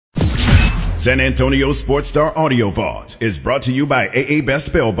San Antonio Sports Star Audio Vault is brought to you by AA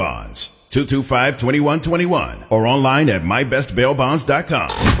Best Bail Bonds, 225-2121, or online at mybestbailbonds.com.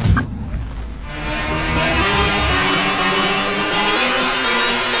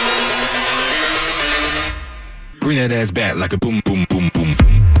 Bring that ass back like a boom, boom, boom, boom.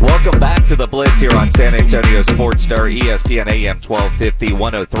 Welcome back to the Blitz here on San Antonio Sports Star, ESPN AM 1250,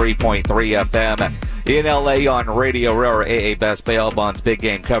 103.3 FM. In L.A. on Radio Row, AA Best Bail Bonds big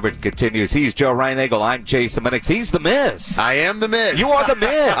game coverage continues. He's Joe Reinagle. I'm Jason Minix. He's the Miz. I am the Miz. You are the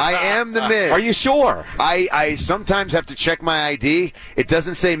Miz. I am the Miz. Are you sure? I sometimes have to check my ID. It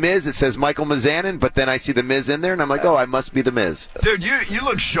doesn't say Miz. It says Michael Mizanin, but then I see the Miz in there, and I'm like, oh, I must be the Miz. Dude, you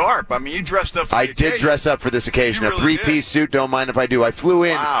look sharp. I mean, you dressed up for the occasion. I did dress up for this occasion. You really a three-piece suit, don't mind if I do. I flew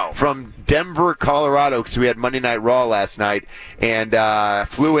in from Denver, Colorado, because we had Monday Night Raw last night, and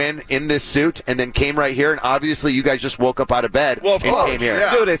flew in this suit, and then came right here, and obviously you guys just woke up out of bed and came here.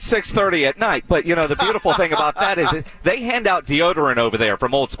 Yeah. Dude, it's 6:30 at night, but, you know, the beautiful thing about that is they hand out deodorant over there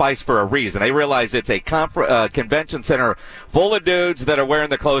from Old Spice for a reason. They realize it's a convention center full of dudes that are wearing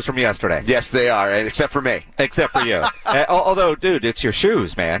the clothes from yesterday. Yes, they are, except for me. Except for you. Although, dude, it's your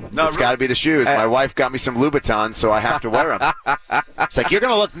shoes, man. No, it's got to be the shoes. My wife got me some Louboutins, so I have to wear them. It's like, you're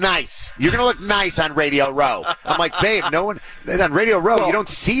going to look nice. You're going to look nice on Radio Row. I'm like, babe, no one on Radio Row, you don't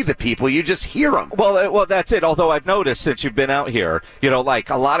see the people, you just hear them. Well, that's it. Although I've noticed since you've been out here, you know, like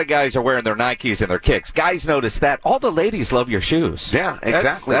a lot of guys are wearing their Nikes and their kicks. Guys notice that. All the ladies love your shoes. Yeah,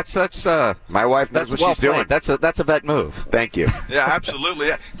 exactly. That's my wife knows what she's doing. That's a vet move. Thank you. Yeah, absolutely.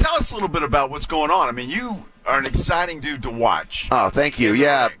 Yeah. Tell us a little bit about what's going on. I mean, you are an exciting dude to watch. Oh, thank you.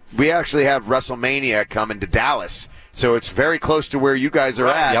 Yeah, we actually have WrestleMania coming to Dallas. So it's very close to where you guys are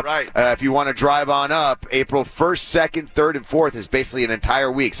at. Yep. Right. If you want to drive on up, April 1st, 2nd, 3rd, and 4th is basically an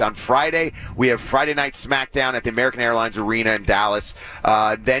entire week. So on Friday, we have Friday Night SmackDown at the American Airlines Arena in Dallas.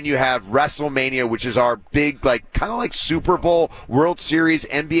 Then you have WrestleMania, which is our big, kind of like Super Bowl, World Series,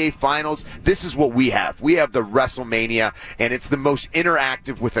 NBA Finals. This is what we have. We have the WrestleMania, and it's the most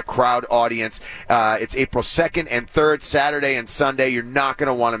interactive with a crowd audience. It's April 2nd and 3rd, Saturday and Sunday. You're not going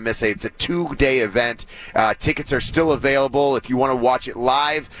to want to miss it. It's a 2-day event. Tickets are still available. If you want to watch it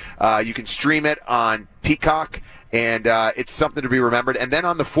live, you can stream it on Peacock, and it's something to be remembered. And then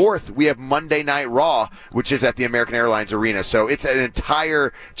on the 4th, we have Monday Night Raw, which is at the American Airlines Arena. So it's an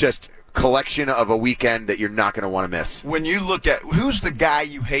entire just collection of a weekend that you're not going to want to miss. When you look at who's the guy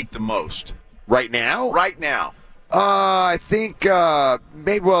you hate the most right now? Right now. I think last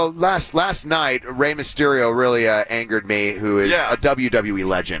night Rey Mysterio really angered me, who is a WWE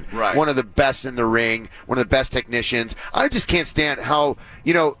legend. Right. One of the best in the ring, one of the best technicians. I just can't stand how,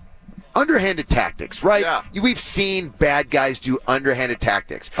 underhanded tactics, right? Yeah. We've seen bad guys do underhanded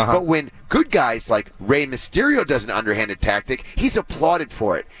tactics. But when good guys like Rey Mysterio does an underhanded tactic, he's applauded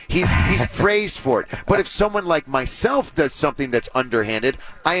for it. He's praised for it. But if someone like myself does something that's underhanded,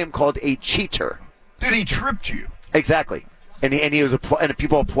 I am called a cheater. Dude, he tripped you. Exactly. And he was and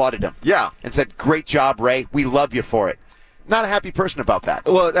people applauded him. Yeah. And said, "Great job, Ray. We love you for it." Not a happy person about that.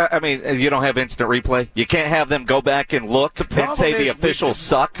 Well, I mean, you don't have instant replay. You can't have them go back and look and say the officials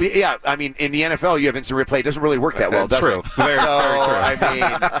suck. Yeah, I mean, in the NFL, you have instant replay. It doesn't really work that well, does true. it? Very true. I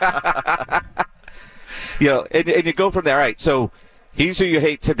mean, and you go from there. All right, so he's who you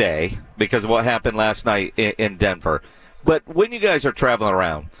hate today because of what happened last night in Denver. But when you guys are traveling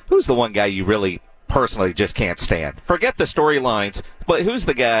around, who's the one guy you really personally just can't stand? Forget the storylines, but who's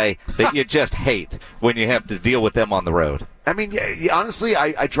the guy that you just hate when you have to deal with them on the road? I mean, honestly,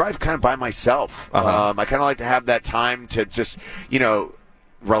 I drive kind of by myself. I kind of like to have that time to just,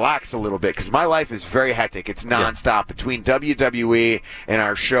 relax a little bit because my life is very hectic. It's nonstop between WWE and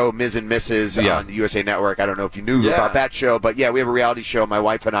our show Ms. and Mrs. on the USA Network. I don't know if you knew about that show, but we have a reality show, my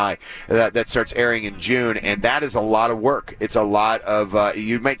wife and I, that starts airing in June, and that is a lot of work. It's a lot of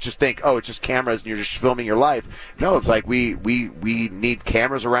you might just think, oh, it's just cameras and you're just filming your life. No, it's like we need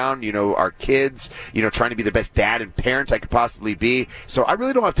cameras around, our kids, trying to be the best dad and parent I could possibly be. So I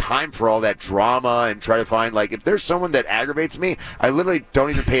really don't have time for all that drama and try to find, if there's someone that aggravates me, I literally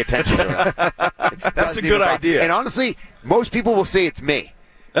don't even pay attention to them. That's a good idea. And honestly, most people will say it's me.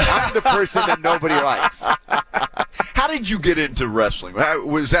 I'm the person that nobody likes. How did you get into wrestling?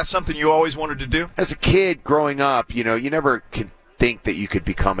 Was that something you always wanted to do? As a kid growing up, you never could think that you could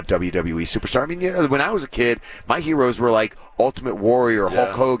become a WWE superstar. I mean, when I was a kid, my heroes were like Ultimate Warrior, Hulk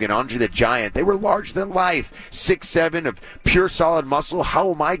Hogan, Andre the Giant. They were larger than life, 6'7", of pure solid muscle.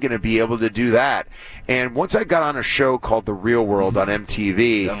 How am I going to be able to do that? And once I got on a show called The Real World on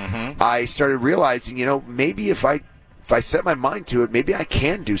MTV, I started realizing, maybe if I if I set my mind to it, maybe I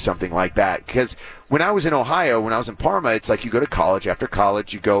can do something like that. Because when I was in Ohio, when I was in Parma, it's like you go to college. After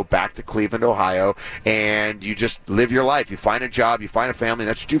college, you go back to Cleveland, Ohio, and you just live your life. You find a job, you find a family, and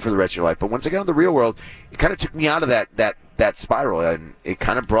that's what you do for the rest of your life. But once I got in the real world, it kind of took me out of that spiral, and it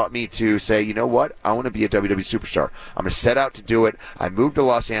kind of brought me to say, you know what, I want to be a WWE superstar. I'm going to set out to do it. I moved to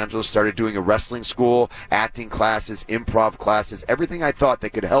Los Angeles, started doing a wrestling school, acting classes, improv classes, everything I thought that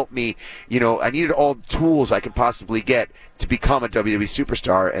could help me. I needed all the tools I could possibly get to become a WWE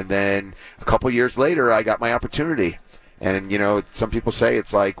superstar, and then a couple years later, I got my opportunity. And, some people say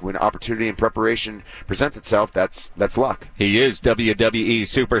it's like when opportunity and preparation presents itself, that's luck. He is WWE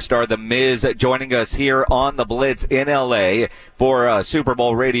superstar The Miz, joining us here on the Blitz in L.A. for Super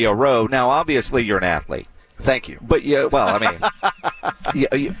Bowl Radio Row. Now, obviously, you're an athlete. Thank you. But,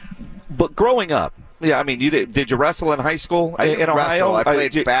 but growing up, did you wrestle in high school in Ohio? I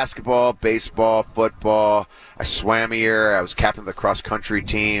played basketball, baseball, football. I swam a year. I was captain of the cross-country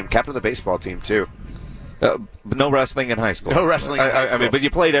team, captain of the baseball team, too. No wrestling in high school. No wrestling in high school. But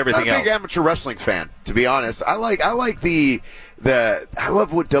you played everything else. I'm a big amateur wrestling fan, to be honest. I like I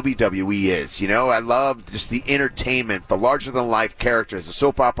love what WWE is. I love just the entertainment, the larger than life characters, the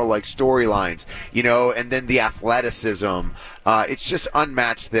soap opera like storylines, and then the athleticism. It's just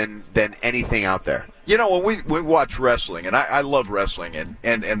unmatched than anything out there. When we watch wrestling, and I love wrestling and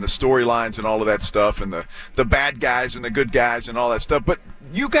the storylines and all of that stuff, and the bad guys and the good guys and all that stuff, but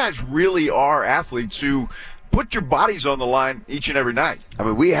you guys really are athletes who put your bodies on the line each and every night. I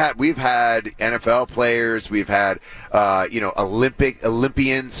mean, we've had NFL players, we've had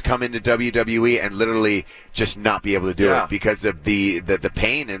Olympians come into WWE and literally just not be able to do it because of the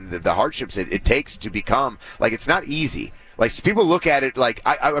pain and the hardships it takes to become, like, it's not easy. Like, so people look at it like,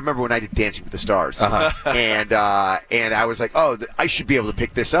 I remember when I did Dancing with the Stars, and I was like, oh, I should be able to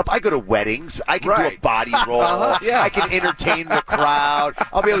pick this up. I go to weddings. I can do a body roll. I can entertain the crowd.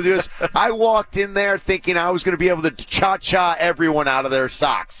 I'll be able to do this. I walked in there thinking I was going to be able to cha-cha everyone out of their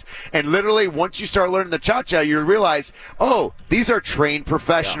socks. And literally, once you start learning the cha-cha, you realize, oh, these are trained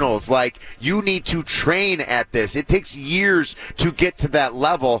professionals. Yeah. Like, you need to train at this. It takes years to get to that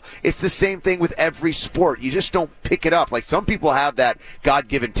level. It's the same thing with every sport. You just don't pick it up. Like, some people have that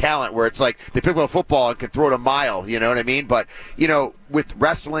God-given talent where it's like they pick up a football and can throw it a mile, you know what I mean? But, with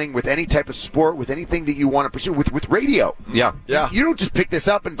wrestling, with any type of sport, with anything that you want to pursue, with radio. Yeah. You don't just pick this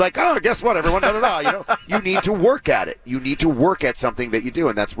up and like, oh, guess what, everyone, you need to work at it. You need to work at something that you do,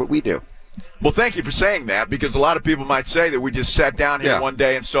 and that's what we do. Well, thank you for saying that, because a lot of people might say that we just sat down here one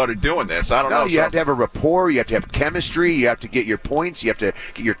day and started doing this. I don't know. You have to have a rapport. You have to have chemistry. You have to get your points. You have to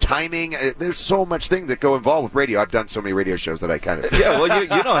get your timing. There's so much thing that go involved with radio. I've done so many radio shows that I kind of... Yeah, well, you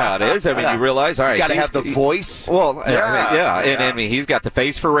know how it is. I mean, you realize, all right. You got to have the voice. Well, and he's got the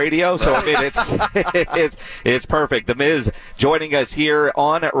face for radio, so, I mean, it's perfect. The Miz joining us here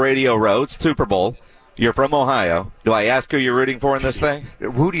on Radio Row, Super Bowl. You're from Ohio. Do I ask who you're rooting for in this thing?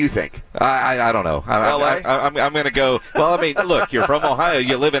 Who do you think? I don't know. L.A.? I'm going to go. Well, I mean, look, you're from Ohio.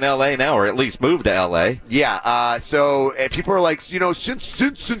 You live in L.A. now, or at least moved to L.A. Yeah. So people are like, since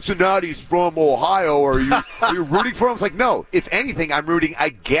Cincinnati's from Ohio, are you rooting for them? It's like, no. If anything, I'm rooting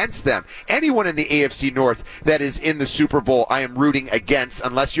against them. Anyone in the AFC North that is in the Super Bowl, I am rooting against,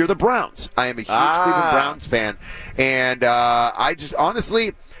 unless you're the Browns. I am a huge Cleveland Browns fan, and I just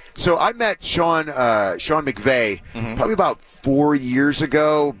honestly. So I met Sean McVay probably about 4 years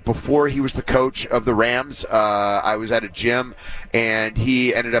ago, before he was the coach of the Rams. I was at a gym, and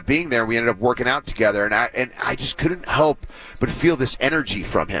he ended up being there. We ended up working out together, and I just couldn't help but feel this energy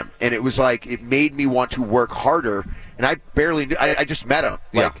from him. And it was like, it made me want to work harder. And I barely knew. I just met him.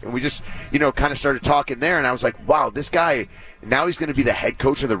 And we just, kind of started talking there. And I was like, wow, this guy, now he's going to be the head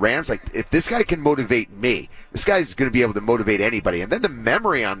coach of the Rams. Like, if this guy can motivate me, this guy's going to be able to motivate anybody. And then the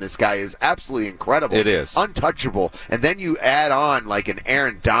memory on this guy is absolutely incredible. It is. Untouchable. And then you add on like an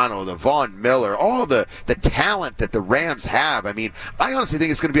Aaron Donald, a Von Miller, all the talent that the Rams have. I mean, I honestly think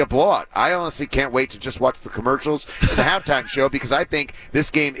it's going to be a blowout. I honestly can't wait to just watch the commercials and the halftime show, because I think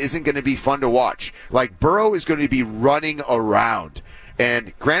this game isn't going to be fun to watch. Like, Burrow is going to be running around.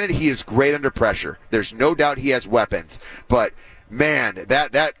 And granted, he is great under pressure. There's no doubt he has weapons. But, man,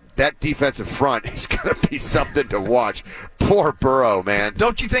 that defensive front is going to be something to watch. Poor Burrow, man.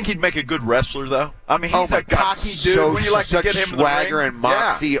 Don't you think he'd make a good wrestler, though? I mean, he's a cocky dude. So, when you like to get him swagger in the ring? and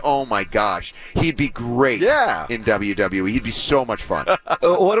moxie. Yeah. Oh, my gosh. He'd be great in WWE. He'd be so much fun.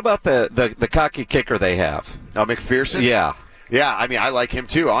 What about the cocky kicker they have? McPherson? Yeah. Yeah, I mean, I like him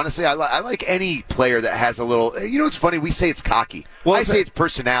too. Honestly, I like any player that has a little. It's funny. We say it's cocky. Well, I say it's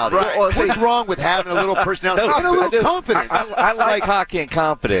personality. Right. What's wrong with having a little personality and a little confidence? I like cocky and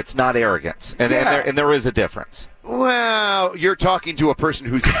confidence, not arrogance, and there is a difference. Well, you're talking to a person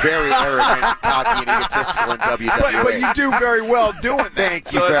who's very arrogant, cocky, and egotistical in WWE. But you do very well doing that.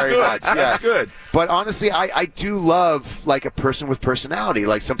 Thank you So that's very good. much. That's Yes. good. But honestly, I do love like a person with personality.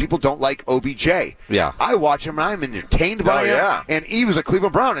 Like some people don't like OBJ. Yeah. I watch him and I'm entertained by him. Yeah. And he was a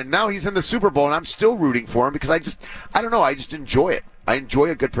Cleveland Brown, and now he's in the Super Bowl, and I'm still rooting for him because I don't know, I just enjoy it. I enjoy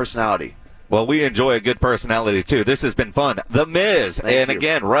a good personality. Well, we enjoy a good personality, too. This has been fun. The Miz, Thank you.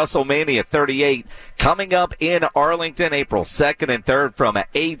 again, WrestleMania 38 coming up in Arlington, April 2nd and 3rd from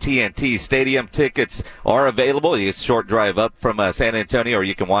AT&T Stadium. Tickets are available. It's a short drive up from San Antonio, or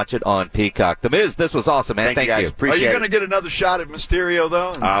you can watch it on Peacock. The Miz, this was awesome, man. Thank you, guys. Are Appreciate you it. going to get another shot at Mysterio,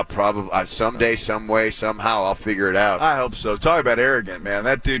 though? Probably someday, some way, somehow, I'll figure it out. I hope so. Talk about arrogant, man.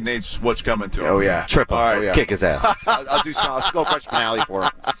 That dude needs what's coming to him. Oh yeah, Trip him. All right. Oh, yeah. Kick his ass. I'll do some. I'll go fresh finale for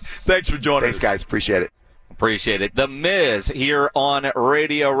him. Thanks for joining Thanks, us. guys. Appreciate it. Appreciate it. The Miz here on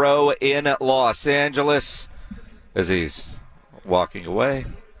Radio Row in Los Angeles. As he's walking away,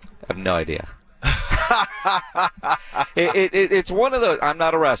 I have no idea. It's one of those. I'm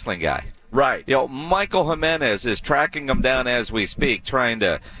not a wrestling guy. Right. You know, Michael Jimenez is tracking him down as we speak, trying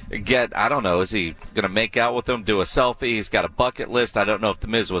to get, I don't know, is he going to make out with him, do a selfie? He's got a bucket list. I don't know if The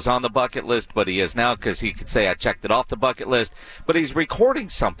Miz was on the bucket list, but he is now because he could say, I checked it off the bucket list. But he's recording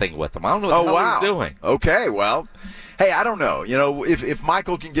something with him. I don't know what the hell he's doing. Okay, well, hey, I don't know. You know, if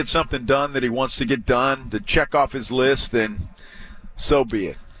Michael can get something done that he wants to get done to check off his list, then so be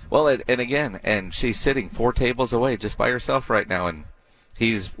it. Well, and she's sitting 4 tables away just by herself right now, and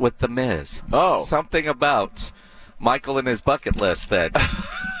he's with The Miz. Oh. Something about Michael and his bucket list that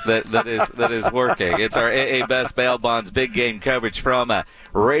is working. It's our AA Best Bail Bonds big game coverage from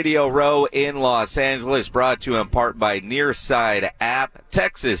Radio Row in Los Angeles, brought to you in part by Nearside App,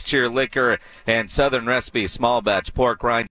 Texas Cheer Liquor, and Southern Recipe Small Batch Pork Rind.